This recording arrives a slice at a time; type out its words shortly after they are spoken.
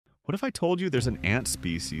What if I told you there's an ant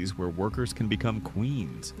species where workers can become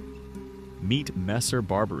queens? Meet Messor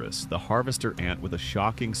Barbarus, the harvester ant with a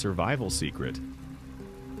shocking survival secret.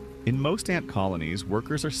 In most ant colonies,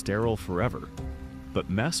 workers are sterile forever, but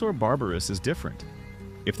Messor Barbarus is different.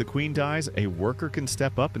 If the queen dies, a worker can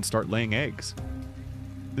step up and start laying eggs.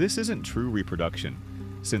 This isn't true reproduction,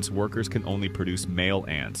 since workers can only produce male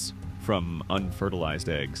ants from unfertilized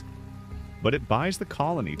eggs, but it buys the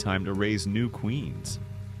colony time to raise new queens.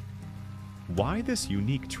 Why this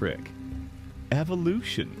unique trick?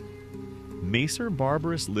 Evolution. Messor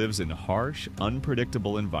Barbarus lives in harsh,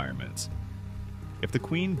 unpredictable environments. If the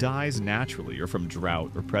queen dies naturally or from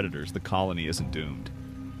drought or predators, the colony isn't doomed.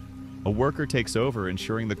 A worker takes over,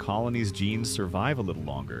 ensuring the colony's genes survive a little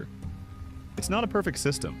longer. It's not a perfect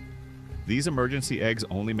system. These emergency eggs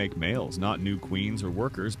only make males, not new queens or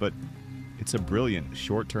workers, but it's a brilliant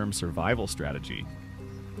short-term survival strategy.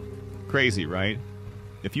 Crazy, right?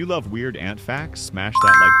 If you love weird ant facts, smash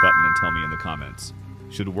that like button and tell me in the comments.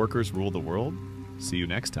 Should workers rule the world? See you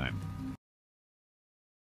next time.